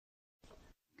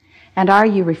And are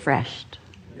you refreshed?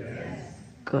 Yes.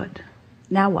 Good.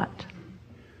 Now what?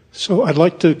 So I'd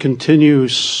like to continue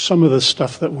some of the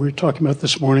stuff that we were talking about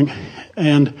this morning,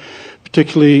 and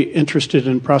particularly interested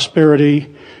in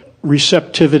prosperity,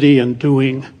 receptivity, and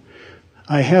doing.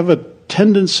 I have a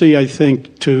tendency, I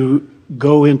think, to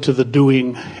go into the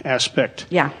doing aspect.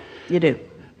 Yeah, you do.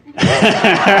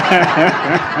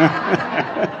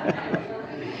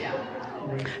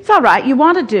 It's all right. You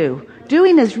want to do.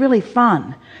 Doing is really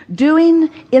fun. Doing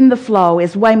in the flow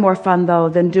is way more fun, though,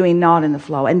 than doing not in the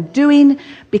flow. And doing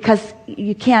because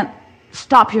you can't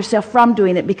stop yourself from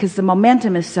doing it because the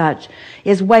momentum is such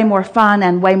is way more fun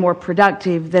and way more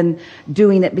productive than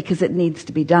doing it because it needs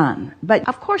to be done. But,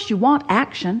 of course, you want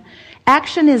action.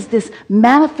 Action is this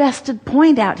manifested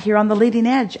point out here on the leading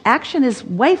edge. Action is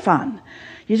way fun.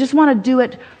 You just want to do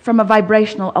it from a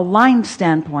vibrational aligned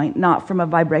standpoint, not from a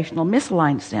vibrational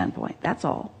misaligned standpoint. That's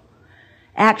all.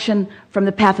 Action from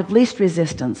the path of least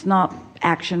resistance, not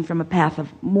action from a path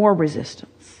of more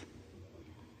resistance.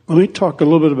 Let me talk a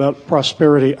little bit about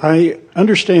prosperity. I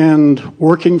understand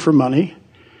working for money.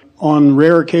 On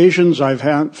rare occasions, I've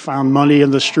found money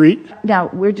in the street. Now,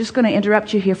 we're just going to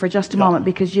interrupt you here for just a moment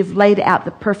because you've laid out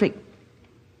the perfect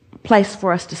place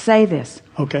for us to say this.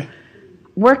 Okay.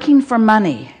 Working for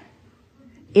money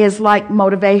is like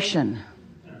motivation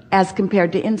as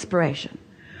compared to inspiration.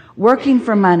 Working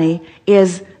for money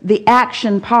is the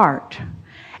action part.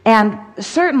 And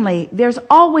certainly, there's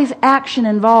always action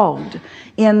involved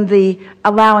in the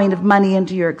allowing of money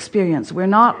into your experience. We're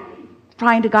not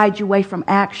trying to guide you away from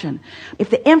action. If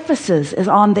the emphasis is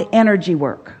on the energy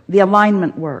work, the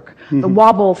alignment work, the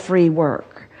wobble-free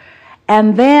work,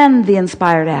 and then the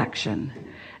inspired action,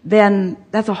 then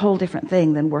that's a whole different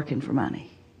thing than working for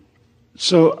money.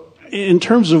 So in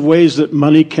terms of ways that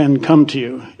money can come to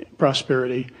you,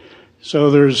 prosperity,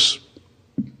 so there's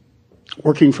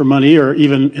working for money or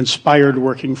even inspired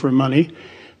working for money.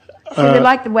 See, we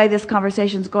like the way this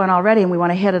conversation's going already, and we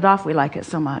want to head it off. We like it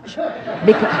so much.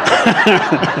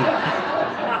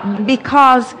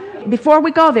 Because before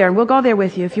we go there, and we'll go there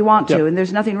with you if you want to, and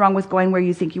there's nothing wrong with going where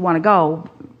you think you want to go,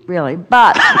 really,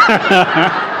 but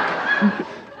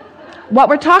what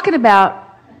we're talking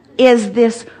about is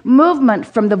this movement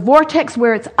from the vortex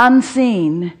where it's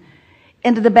unseen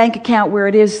into the bank account where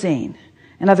it is seen.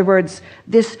 In other words,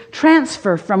 this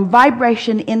transfer from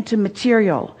vibration into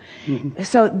material.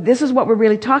 So this is what we're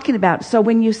really talking about. So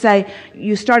when you say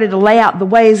you started to lay out the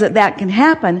ways that that can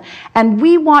happen, and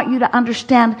we want you to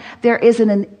understand there is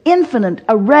an infinite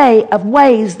array of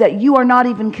ways that you are not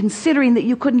even considering, that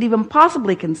you couldn't even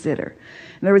possibly consider.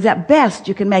 In other words, at best,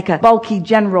 you can make a bulky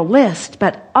general list,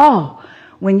 but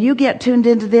when you get tuned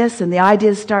into this and the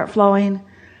ideas start flowing,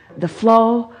 the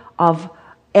flow of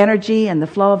energy and the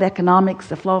flow of economics,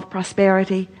 the flow of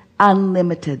prosperity,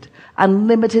 unlimited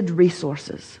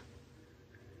resources.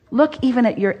 Look even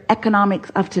at your economics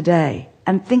of today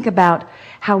and think about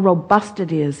how robust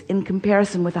it is in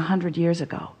comparison with 100 years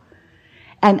ago.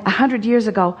 And 100 years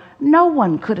ago, no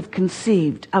one could have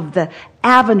conceived of the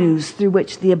avenues through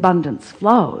which the abundance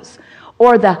flows,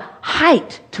 or the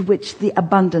height to which the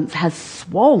abundance has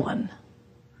swollen,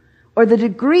 or the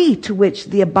degree to which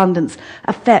the abundance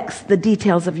affects the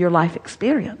details of your life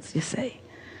experience, you see.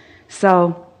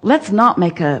 So let's not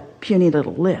make a puny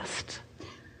little list.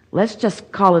 Let's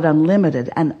just call it unlimited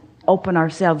and open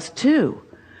ourselves to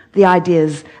the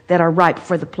ideas that are ripe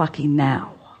for the plucking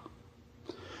now.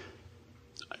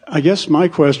 I guess my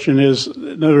question is,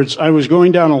 in other words, I was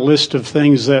going down a list of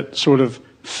things that sort of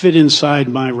fit inside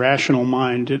my rational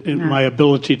mind and my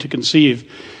ability to conceive.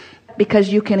 Because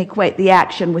you can equate the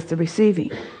action with the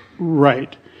receiving.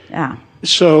 Right. Yeah.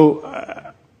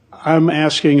 So I'm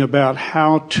asking about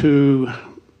how to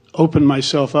open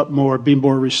myself up more, be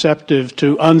more receptive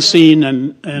to unseen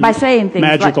and by saying things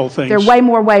magical like, things. There are way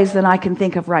more ways than I can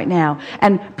think of right now.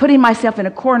 And putting myself in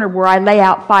a corner where I lay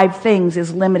out 5 things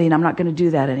is limiting. I'm not going to do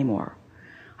that anymore.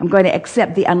 I'm going to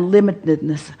accept the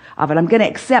unlimitedness of it. I'm going to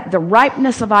accept the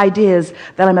ripeness of ideas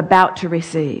that I'm about to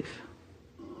receive.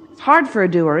 It's hard for a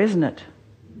doer, isn't it?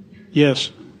 Yes.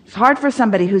 It's hard for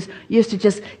somebody who's used to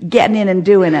just getting in and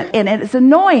doing it. And it's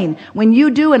annoying when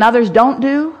you do and others don't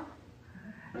do.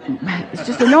 It's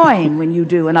just annoying when you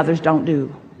do and others don't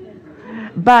do.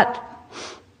 But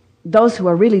those who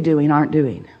are really doing aren't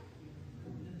doing.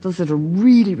 Those that are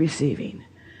really receiving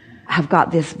have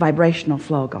got this vibrational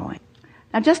flow going.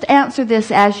 Now just answer this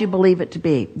as you believe it to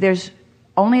be. There's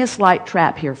only a slight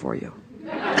trap here for you.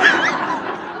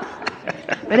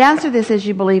 But answer this as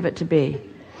you believe it to be.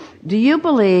 Do you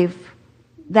believe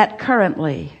that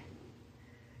currently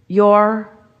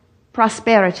your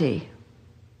prosperity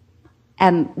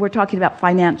And we're talking about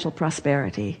financial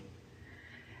prosperity.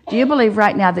 Do you believe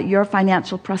right now that your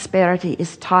financial prosperity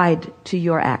is tied to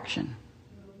your action?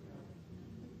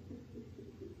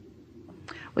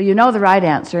 Well, you know the right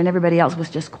answer, and everybody else was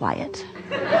just quiet.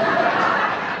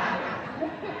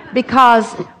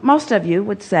 Because most of you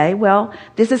would say, well,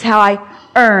 this is how I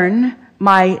earn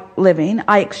my living.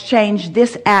 I exchange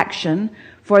this action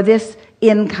for this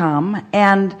income.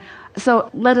 And so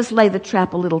let us lay the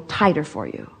trap a little tighter for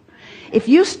you. If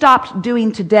you stopped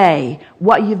doing today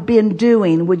what you've been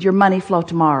doing, would your money flow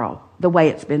tomorrow the way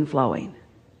it's been flowing?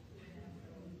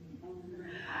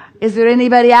 Is there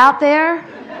anybody out there?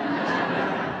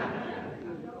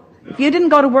 If you didn't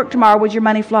go to work tomorrow, would your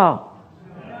money flow?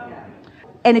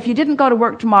 And if you didn't go to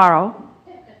work tomorrow,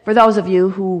 for those of you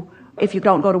who, if you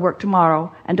don't go to work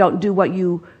tomorrow and don't do what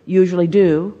you usually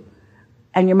do,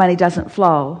 and your money doesn't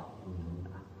flow,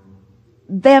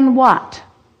 then what?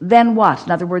 Then what?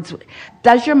 In other words,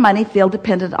 does your money feel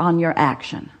dependent on your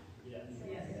action?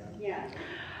 Yes.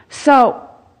 So,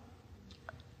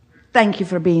 thank you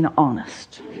for being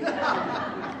honest.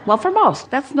 Well, for most,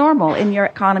 that's normal in your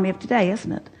economy of today,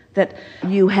 isn't it? That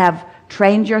you have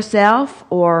trained yourself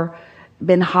or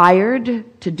been hired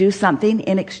to do something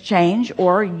in exchange,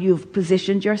 or you've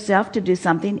positioned yourself to do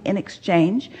something in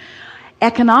exchange.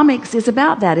 Economics is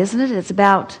about that, isn't it? It's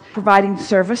about providing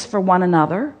service for one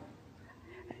another.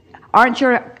 Aren't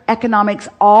your economics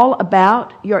all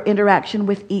about your interaction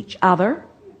with each other?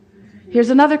 Here's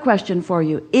another question for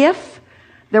you. If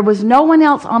there was no one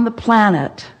else on the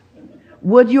planet,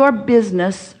 would your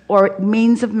business or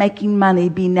means of making money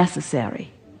be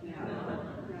necessary?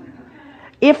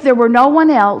 If there were no one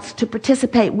else to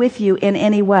participate with you in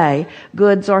any way,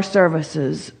 goods or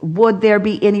services, would there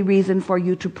be any reason for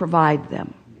you to provide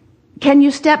them? Can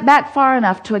you step back far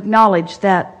enough to acknowledge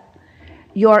that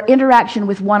your interaction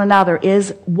with one another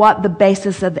is what the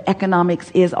basis of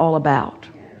economics is all about?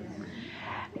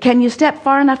 Can you step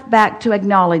far enough back to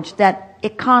acknowledge that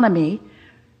economy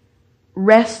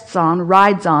rests on,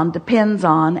 rides on, depends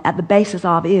on, at the basis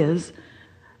of is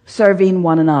serving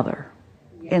one another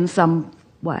in some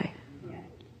way?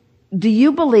 Do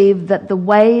you believe that the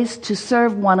ways to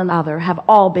serve one another have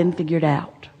all been figured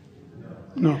out?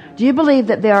 No. Do you believe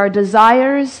that there are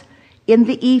desires in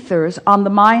the ethers, on the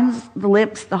minds, the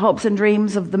lips, the hopes and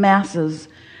dreams of the masses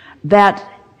that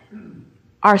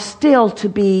are still to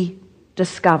be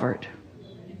discovered?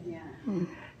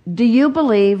 Do you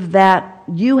believe that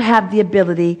you have the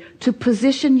ability to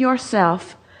position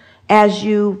yourself as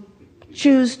you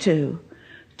choose to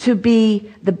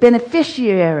be the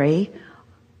beneficiary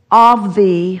of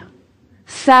the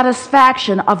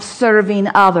satisfaction of serving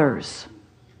others?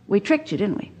 We tricked you,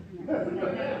 didn't we?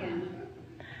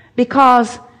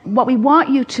 Because what we want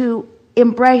you to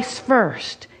embrace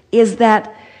first is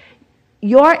that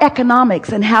your economics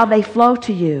and how they flow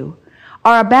to you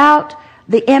are about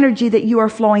the energy that you are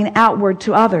flowing outward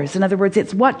to others. In other words,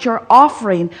 it's what you're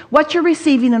offering, what you're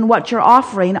receiving and what you're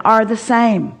offering are the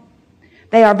same.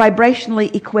 They are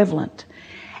vibrationally equivalent.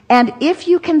 And if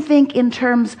you can think in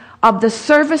terms of the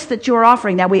service that you're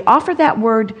offering, now we offer that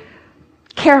word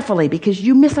carefully because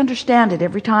you misunderstand it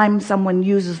every time someone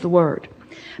uses the word.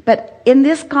 But in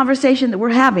this conversation that we're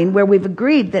having, where we've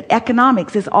agreed that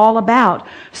economics is all about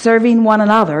serving one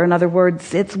another, in other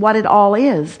words, it's what it all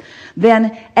is,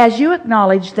 then as you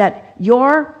acknowledge that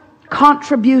your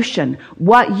contribution,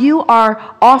 what you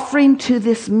are offering to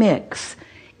this mix,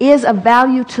 is of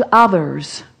value to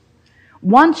others,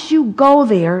 once you go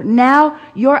there, now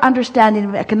your understanding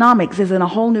of economics is in a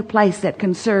whole new place that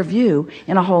can serve you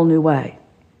in a whole new way.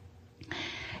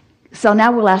 So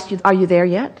now we'll ask you, are you there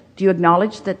yet? Do you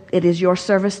acknowledge that it is your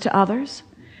service to others?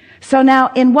 So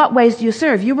now, in what ways do you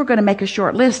serve? You were going to make a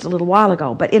short list a little while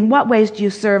ago, but in what ways do you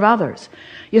serve others?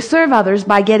 You serve others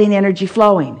by getting energy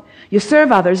flowing. You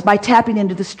serve others by tapping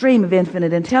into the stream of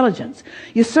infinite intelligence.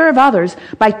 You serve others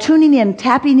by tuning in,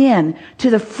 tapping in to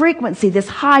the frequency, this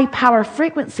high power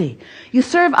frequency. You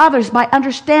serve others by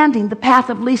understanding the path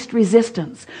of least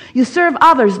resistance. You serve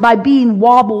others by being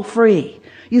wobble free.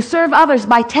 You serve others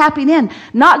by tapping in,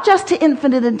 not just to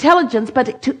infinite intelligence,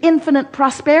 but to infinite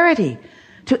prosperity,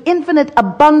 to infinite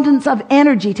abundance of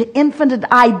energy, to infinite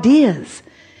ideas.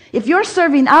 If you're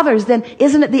serving others, then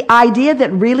isn't it the idea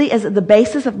that really is at the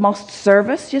basis of most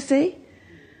service, you see?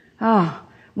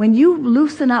 When you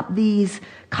loosen up these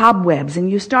cobwebs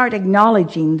and you start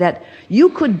acknowledging that you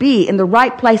could be in the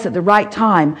right place at the right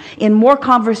time, in more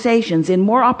conversations, in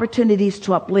more opportunities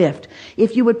to uplift,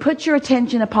 if you would put your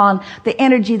attention upon the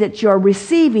energy that you're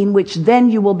receiving, which then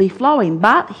you will be flowing.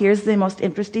 But here's the most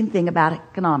interesting thing about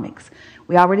economics.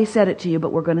 We already said it to you,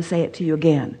 but we're going to say it to you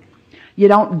again. You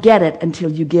don't get it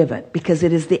until you give it, because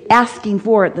it is the asking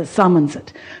for it that summons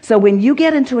it. So when you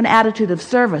get into an attitude of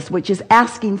service, which is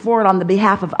asking for it on the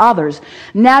behalf of others,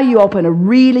 now you open a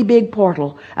really big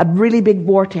portal, a really big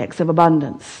vortex of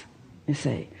abundance, you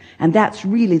see. And that's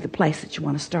really the place that you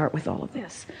want to start with all of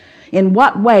this. In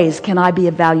what ways can I be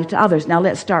of value to others? Now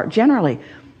let's start generally.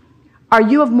 Are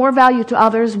you of more value to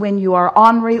others when you are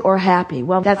ornery or happy?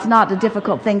 Well, that's not a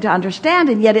difficult thing to understand,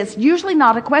 and yet it's usually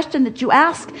not a question that you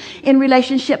ask in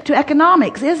relationship to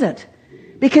economics, is it?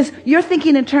 Because you're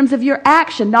thinking in terms of your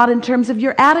action, not in terms of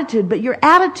your attitude. But your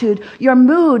attitude, your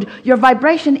mood, your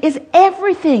vibration is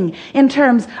everything in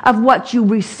terms of what you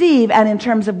receive and in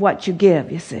terms of what you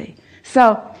give, you see.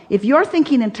 So if you're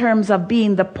thinking in terms of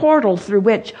being the portal through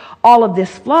which all of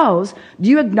this flows, do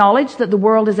you acknowledge that the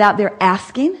world is out there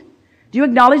asking? Do you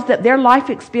acknowledge that their life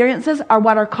experiences are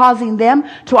what are causing them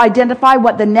to identify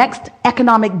what the next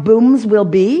economic booms will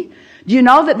be? Do you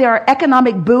know that there are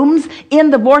economic booms in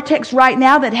the vortex right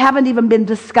now that haven't even been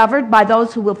discovered by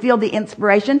those who will feel the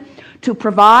inspiration to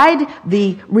provide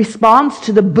the response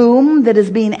to the boom that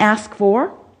is being asked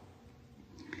for?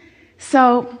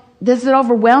 So, does it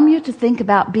overwhelm you to think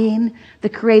about being the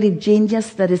creative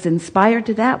genius that is inspired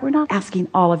to that? We're not asking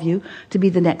all of you to be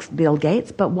the next Bill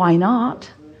Gates, but why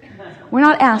not? We're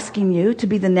not asking you to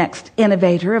be the next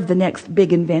innovator of the next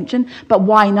big invention, but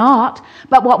why not?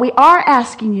 But what we are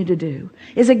asking you to do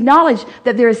is acknowledge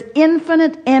that there is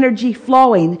infinite energy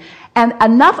flowing, and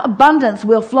enough abundance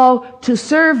will flow to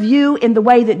serve you in the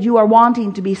way that you are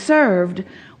wanting to be served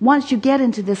once you get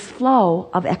into this flow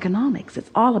of economics.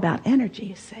 It's all about energy,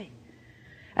 you see.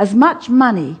 As much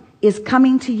money is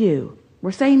coming to you,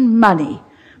 we're saying money,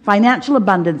 financial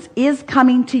abundance is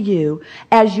coming to you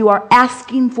as you are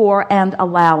asking for and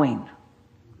allowing.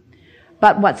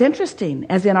 But what's interesting,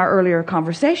 as in our earlier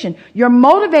conversation, you're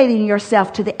motivating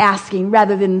yourself to the asking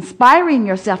rather than inspiring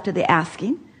yourself to the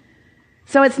asking.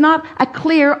 So it's not a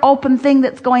clear, open thing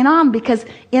that's going on, because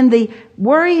in the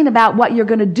worrying about what you're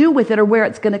going to do with it or where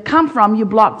it's going to come from, you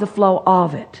block the flow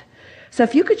of it. So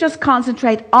if you could just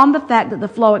concentrate on the fact that the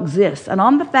flow exists and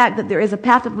on the fact that there is a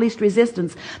path of least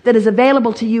resistance that is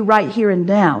available to you right here and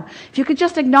now. If you could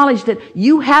just acknowledge that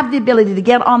you have the ability to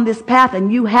get on this path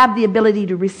and you have the ability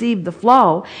to receive the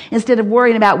flow, instead of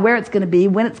worrying about where it's going to be,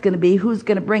 when it's going to be, who's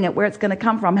going to bring it, where it's going to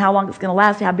come from, how long it's going to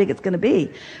last, how big it's going to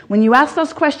be. When you ask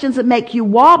those questions that make you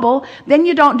wobble, then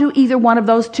you don't do either one of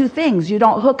those two things. You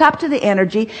don't hook up to the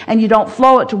energy and you don't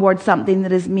flow it towards something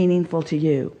that is meaningful to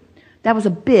you. That was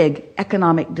a big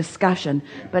economic discussion,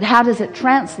 but how does it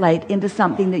translate into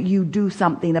something that you do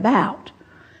something about?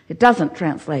 It doesn't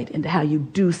translate into how you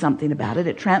do something about it.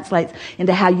 It translates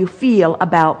into how you feel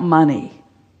about money.